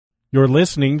You're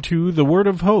listening to The Word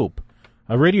of Hope,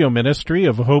 a radio ministry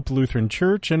of Hope Lutheran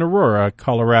Church in Aurora,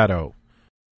 Colorado.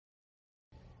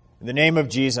 In the name of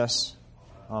Jesus,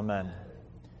 amen.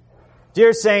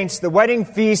 Dear saints, the wedding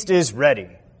feast is ready.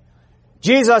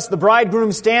 Jesus, the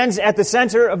bridegroom, stands at the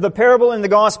center of the parable in the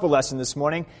gospel lesson this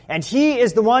morning, and he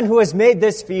is the one who has made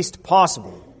this feast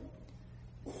possible.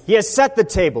 He has set the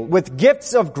table with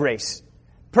gifts of grace,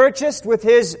 purchased with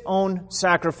his own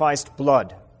sacrificed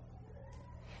blood.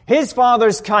 His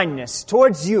Father's kindness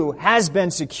towards you has been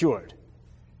secured.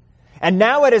 And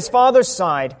now at his Father's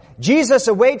side, Jesus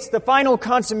awaits the final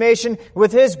consummation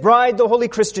with his bride, the Holy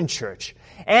Christian Church.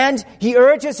 And he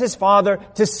urges his Father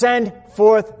to send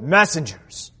forth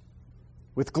messengers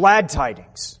with glad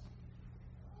tidings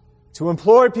to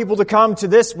implore people to come to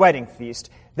this wedding feast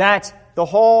that the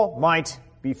hall might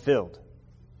be filled.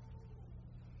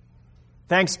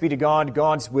 Thanks be to God,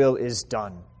 God's will is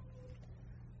done.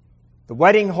 The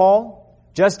wedding hall,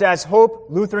 just as Hope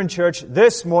Lutheran Church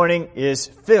this morning, is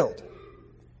filled.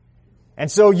 And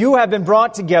so you have been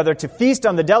brought together to feast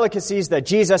on the delicacies that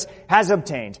Jesus has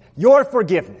obtained, your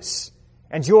forgiveness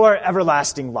and your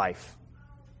everlasting life.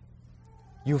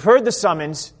 You've heard the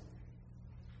summons,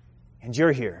 and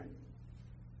you're here.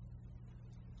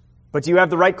 But do you have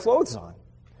the right clothes on?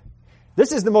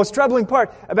 This is the most troubling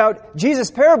part about Jesus'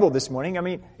 parable this morning. I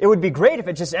mean, it would be great if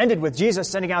it just ended with Jesus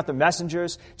sending out the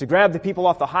messengers to grab the people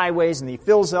off the highways and he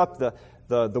fills up the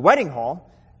wedding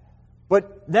hall.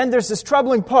 But then there's this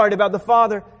troubling part about the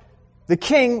Father, the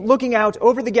King, looking out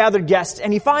over the gathered guests,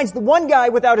 and he finds the one guy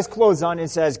without his clothes on and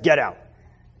says, "Get out."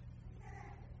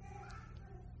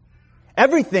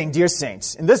 Everything, dear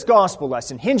saints, in this gospel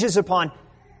lesson hinges upon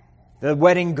the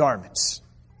wedding garments.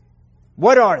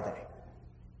 What are they?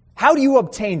 How do you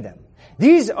obtain them?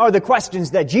 These are the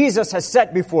questions that Jesus has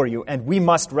set before you, and we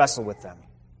must wrestle with them.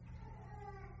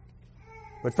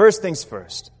 But first things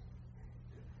first.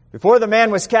 Before the man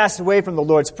was cast away from the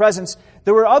Lord's presence,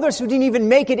 there were others who didn't even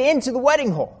make it into the wedding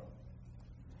hall.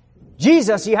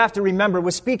 Jesus, you have to remember,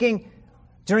 was speaking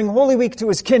during Holy Week to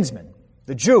his kinsmen,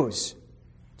 the Jews,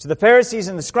 to the Pharisees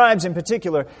and the scribes in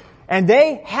particular, and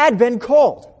they had been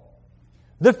called.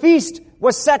 The feast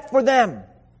was set for them.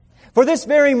 For this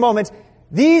very moment,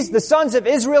 these, the sons of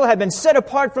Israel, had been set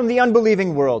apart from the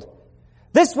unbelieving world.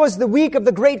 This was the week of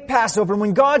the great Passover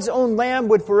when God's own Lamb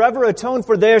would forever atone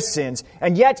for their sins.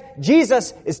 And yet,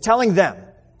 Jesus is telling them,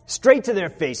 straight to their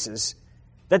faces,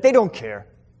 that they don't care.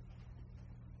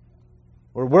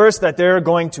 Or worse, that they're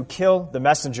going to kill the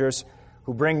messengers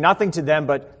who bring nothing to them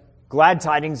but glad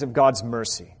tidings of God's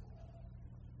mercy.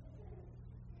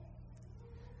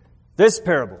 This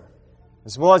parable,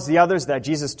 as well as the others that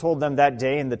Jesus told them that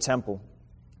day in the temple.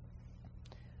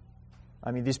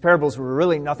 I mean, these parables were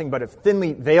really nothing but a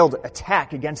thinly veiled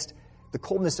attack against the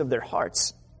coldness of their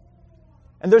hearts.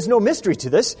 And there's no mystery to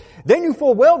this. They knew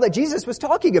full well that Jesus was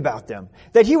talking about them,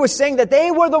 that he was saying that they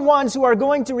were the ones who are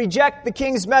going to reject the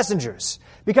king's messengers,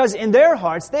 because in their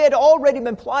hearts they had already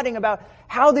been plotting about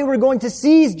how they were going to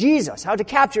seize Jesus, how to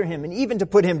capture him, and even to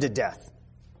put him to death.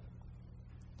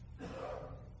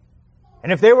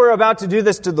 And if they were about to do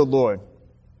this to the Lord,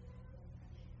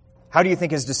 how do you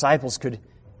think his disciples could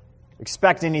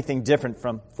expect anything different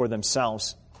for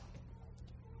themselves?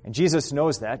 And Jesus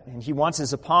knows that, and he wants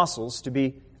his apostles to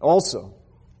be also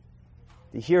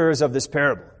the hearers of this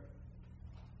parable.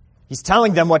 He's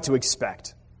telling them what to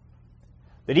expect.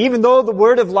 That even though the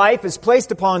word of life is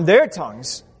placed upon their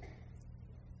tongues,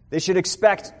 they should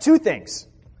expect two things: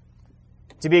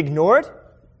 to be ignored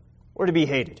or to be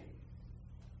hated.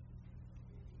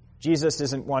 Jesus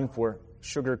isn't one for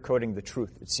sugarcoating the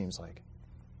truth, it seems like.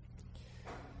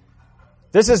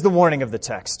 This is the warning of the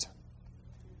text.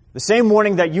 The same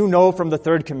warning that you know from the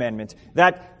third commandment,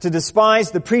 that to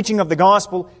despise the preaching of the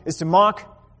gospel is to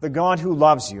mock the God who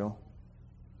loves you.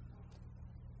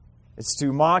 It's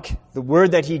to mock the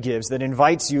word that he gives that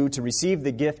invites you to receive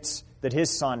the gifts that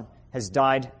his Son has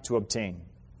died to obtain.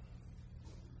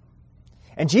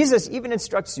 And Jesus even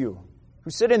instructs you,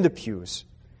 who sit in the pews,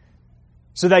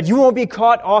 so that you won't be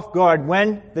caught off guard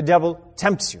when the devil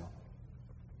tempts you.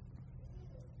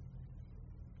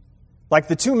 Like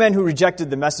the two men who rejected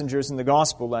the messengers in the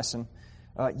gospel lesson,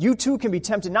 you too can be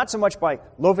tempted not so much by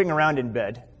loafing around in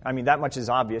bed. I mean, that much is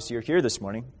obvious. You're here this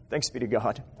morning. Thanks be to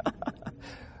God.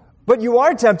 But you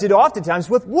are tempted oftentimes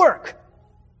with work.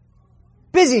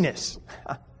 Busyness.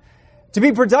 To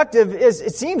be productive is,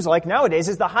 it seems like nowadays,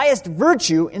 is the highest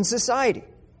virtue in society.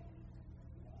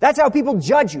 That's how people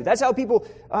judge you. That's how people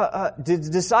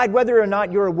decide whether or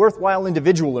not you're a worthwhile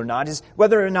individual or not, is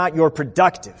whether or not you're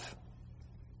productive.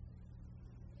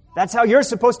 That's how you're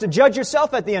supposed to judge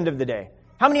yourself at the end of the day.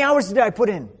 How many hours did I put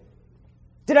in?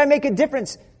 Did I make a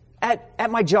difference at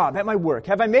my job, at my work?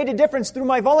 Have I made a difference through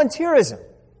my volunteerism?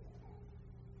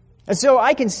 And so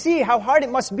I can see how hard it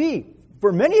must be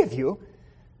for many of you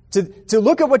to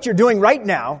look at what you're doing right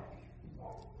now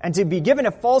and to be given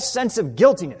a false sense of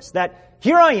guiltiness that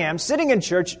here I am sitting in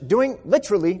church doing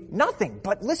literally nothing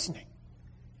but listening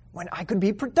when I could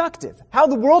be productive. How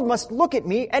the world must look at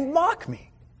me and mock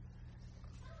me.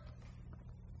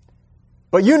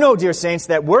 But you know, dear saints,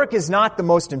 that work is not the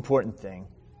most important thing.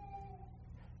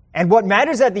 And what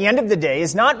matters at the end of the day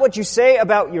is not what you say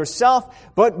about yourself,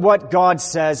 but what God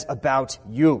says about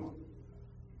you.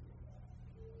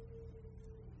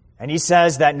 And He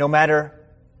says that no matter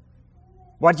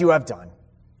what you have done,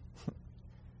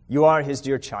 you are His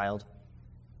dear child,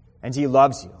 and He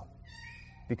loves you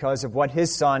because of what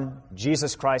His Son,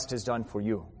 Jesus Christ, has done for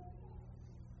you.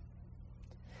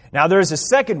 Now, there is a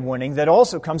second warning that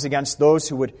also comes against those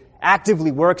who would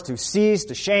actively work to seize,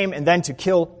 to shame, and then to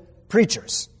kill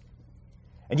preachers.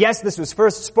 And yes, this was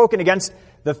first spoken against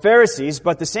the Pharisees,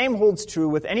 but the same holds true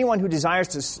with anyone who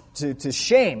desires to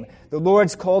shame the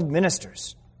Lord's called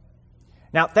ministers.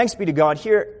 Now, thanks be to God,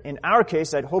 here in our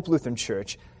case at Hope Lutheran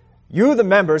Church, you, the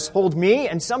members, hold me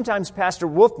and sometimes Pastor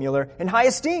Wolfmueller in high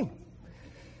esteem.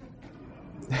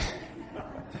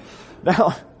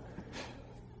 Now,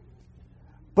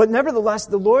 but nevertheless,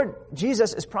 the Lord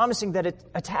Jesus is promising that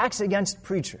attacks against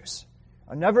preachers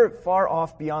are never far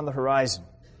off beyond the horizon.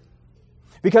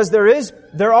 Because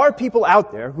there are people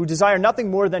out there who desire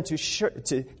nothing more than to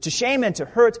shame and to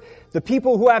hurt the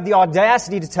people who have the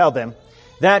audacity to tell them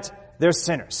that they're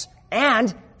sinners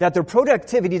and that their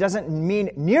productivity doesn't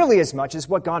mean nearly as much as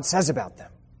what God says about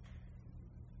them.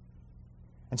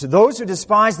 And to those who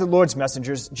despise the Lord's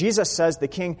messengers, Jesus says the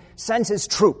King sends His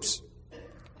troops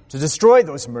to destroy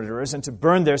those murderers and to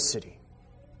burn their city.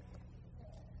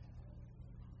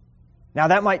 Now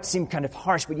that might seem kind of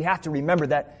harsh, but you have to remember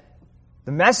that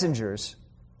the messengers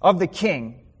of the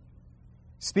King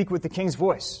speak with the King's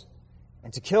voice.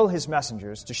 And to kill His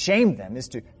messengers, to shame them, is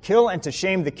to kill and to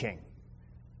shame the King.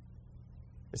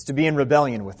 It's to be in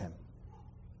rebellion with Him.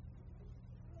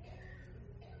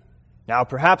 Now,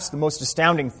 perhaps the most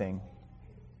astounding thing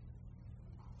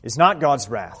is not God's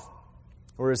wrath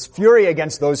or His fury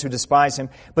against those who despise Him,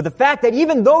 but the fact that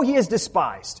even though He is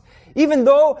despised, even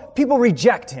though people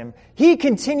reject Him, He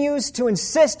continues to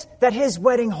insist that His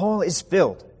wedding hall is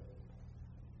filled.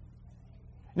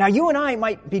 Now, you and I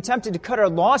might be tempted to cut our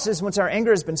losses once our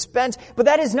anger has been spent, but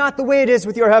that is not the way it is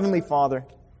with your Heavenly Father.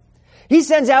 He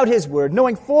sends out His word,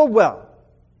 knowing full well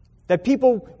that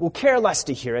people will care less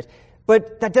to hear it,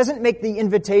 but that doesn't make the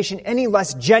invitation any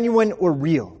less genuine or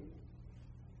real.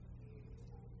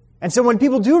 And so when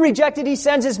people do reject it, He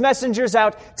sends His messengers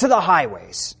out to the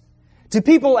highways, to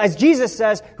people, as Jesus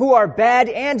says, who are bad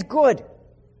and good.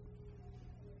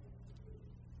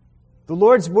 The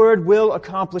Lord's word will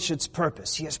accomplish its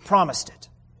purpose. He has promised it.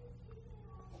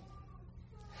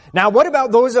 Now, what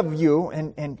about those of you,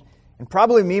 and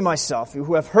probably me myself,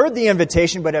 who have heard the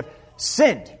invitation but have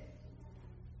sinned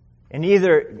in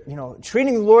either,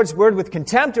 treating the Lord's word with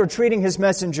contempt or treating His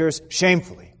messengers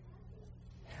shamefully?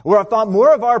 Or have thought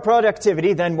more of our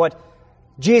productivity than what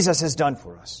Jesus has done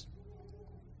for us?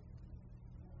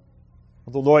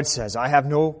 Well, the Lord says, I have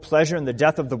no pleasure in the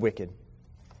death of the wicked,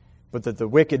 but that the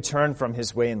wicked turn from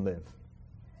his way and live.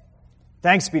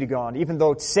 Thanks be to God, even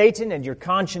though Satan and your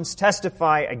conscience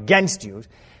testify against you,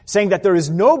 saying that there is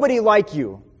nobody like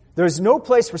you, there is no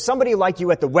place for somebody like you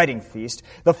at the wedding feast,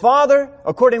 the Father,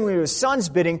 according to His Son's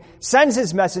bidding, sends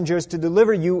His messengers to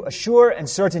deliver you a sure and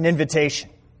certain invitation.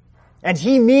 And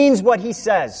He means what He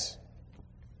says.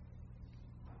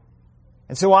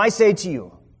 And so I say to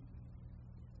you,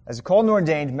 as a called and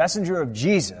ordained messenger of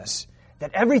Jesus,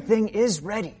 that everything is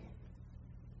ready.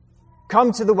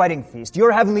 Come to the wedding feast.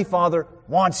 Your Heavenly Father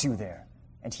wants you there,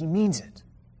 and He means it.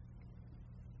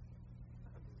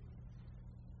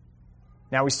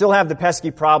 Now, we still have the pesky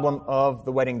problem of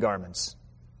the wedding garments.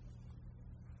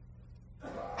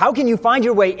 How can you find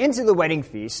your way into the wedding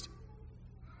feast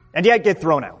and yet get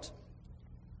thrown out?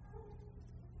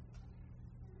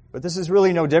 But this is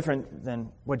really no different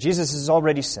than what Jesus has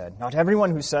already said. Not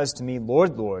everyone who says to me,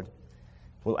 Lord, Lord,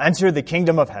 will enter the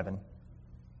kingdom of heaven,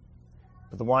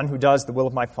 but the one who does the will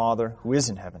of my Father who is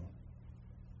in heaven.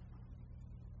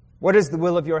 What is the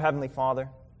will of your Heavenly Father?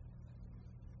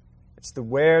 It's to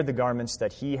wear the garments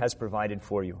that He has provided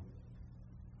for you.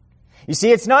 You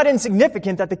see, it's not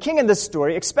insignificant that the King in this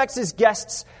story expects His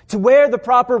guests to wear the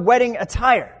proper wedding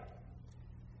attire.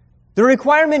 The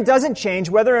requirement doesn't change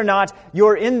whether or not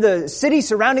you're in the city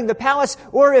surrounding the palace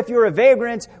or if you're a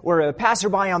vagrant or a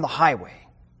passerby on the highway.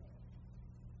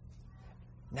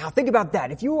 Now think about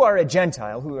that. If you are a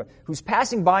Gentile who's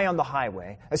passing by on the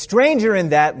highway, a stranger in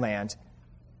that land,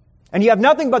 and you have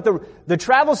nothing but the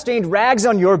travel-stained rags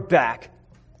on your back,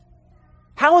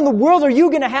 how in the world are you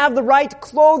going to have the right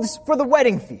clothes for the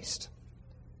wedding feast?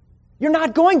 You're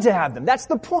not going to have them. That's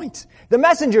the point. The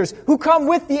messengers who come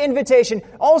with the invitation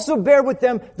also bear with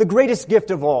them the greatest gift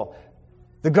of all,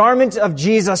 the garment of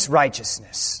Jesus'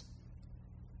 righteousness.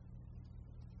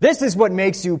 This is what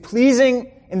makes you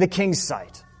pleasing in the King's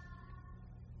sight.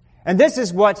 And this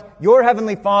is what your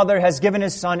Heavenly Father has given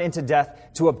His Son into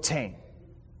death to obtain,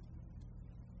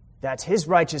 that His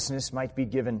righteousness might be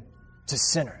given to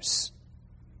sinners.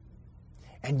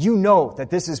 And you know that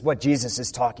this is what Jesus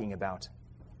is talking about.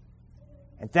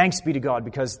 And thanks be to God,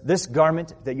 because this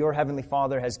garment that your Heavenly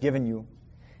Father has given you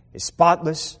is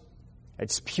spotless,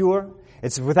 it's pure,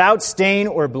 it's without stain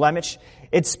or blemish,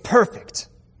 it's perfect.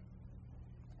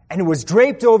 And it was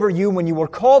draped over you when you were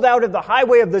called out of the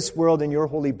highway of this world in your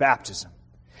holy baptism.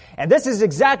 And this is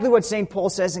exactly what St. Paul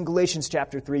says in Galatians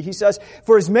chapter 3. He says,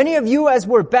 "For as many of you as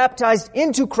were baptized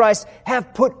into Christ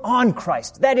have put on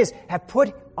Christ." That is, have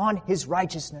put on His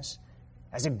righteousness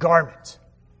as a garment.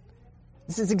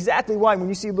 This is exactly why when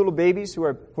you see little babies who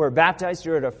are baptized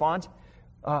here at our font,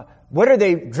 what are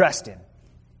they dressed in?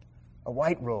 A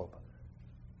white robe.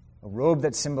 A robe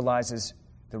that symbolizes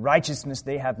the righteousness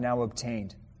they have now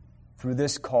obtained through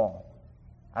this call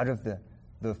out of the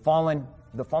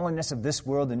fallenness of this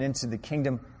world and into the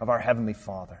kingdom of our Heavenly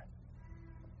Father.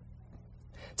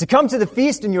 To come to the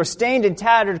feast in your stained and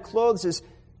tattered clothes is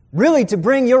really to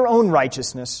bring your own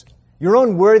righteousness, your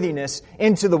own worthiness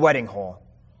into the wedding hall.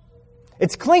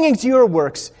 It's clinging to your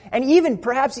works and even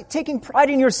perhaps taking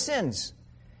pride in your sins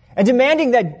and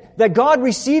demanding that God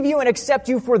receive you and accept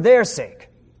you for their sake.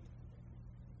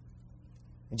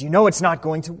 And you know it's not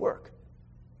going to work.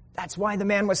 That's why the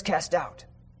man was cast out.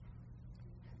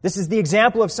 This is the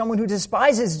example of someone who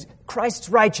despises Christ's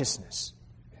righteousness.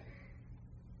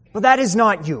 But that is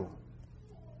not you.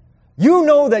 You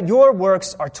know that your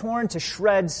works are torn to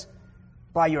shreds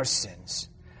by your sins.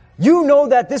 You know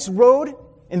that this road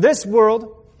in this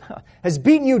world has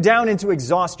beaten you down into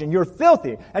exhaustion. You're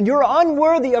filthy and you're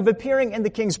unworthy of appearing in the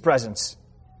King's presence.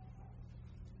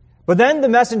 But then the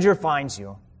messenger finds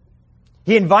you.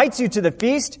 He invites you to the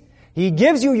feast. He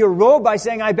gives you your robe by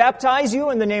saying, "I baptize you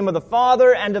in the name of the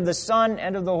Father and of the Son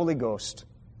and of the Holy Ghost."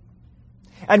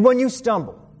 And when you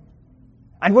stumble,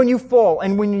 and when you fall,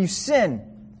 and when you sin,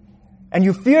 and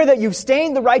you fear that you've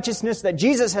stained the righteousness that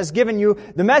Jesus has given you,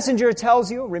 the messenger tells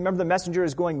you, remember the messenger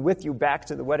is going with you back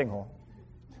to the wedding hall.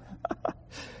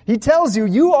 He tells you,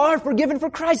 you are forgiven for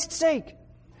Christ's sake.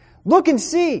 Look and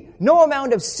see, no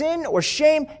amount of sin or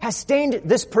shame has stained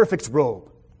this perfect robe.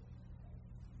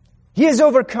 He has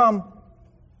overcome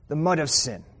the mud of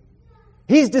sin.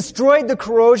 He's destroyed the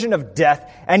corrosion of death,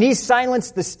 and He's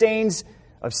silenced the stains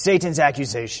of Satan's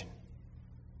accusation.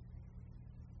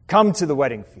 Come to the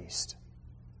wedding feast.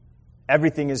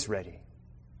 Everything is ready.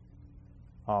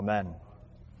 Amen.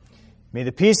 May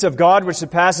the peace of God, which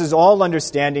surpasses all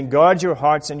understanding, guard your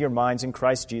hearts and your minds in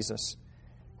Christ Jesus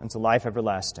unto life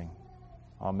everlasting.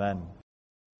 Amen.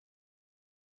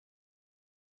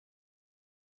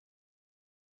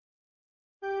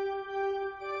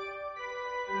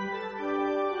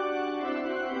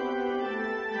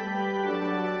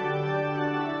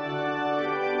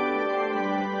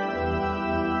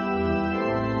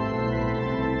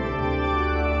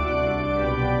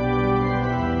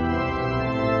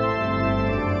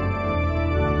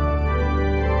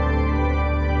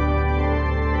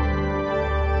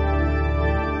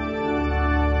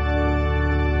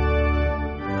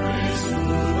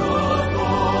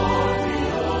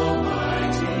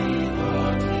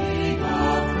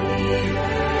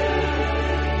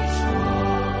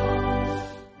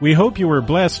 We hope you were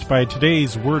blessed by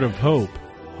today's Word of Hope.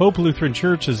 Hope Lutheran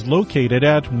Church is located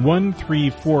at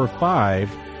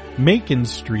 1345 Macon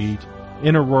Street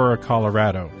in Aurora,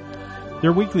 Colorado.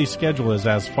 Their weekly schedule is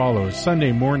as follows: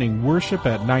 Sunday morning worship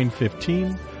at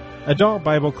 9:15, adult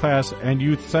Bible class and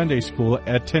youth Sunday school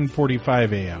at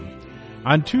 10:45 a.m.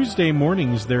 On Tuesday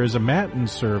mornings there is a Matin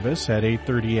service at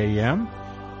 8:30 a.m.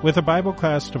 with a Bible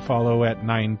class to follow at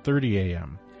 9:30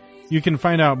 a.m. You can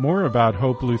find out more about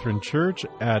Hope Lutheran Church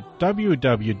at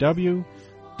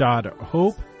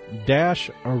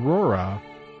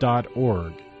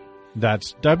www.hope-aurora.org.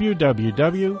 That's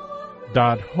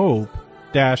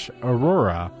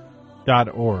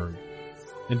www.hope-aurora.org.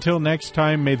 Until next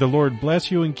time, may the Lord bless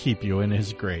you and keep you in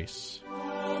His grace.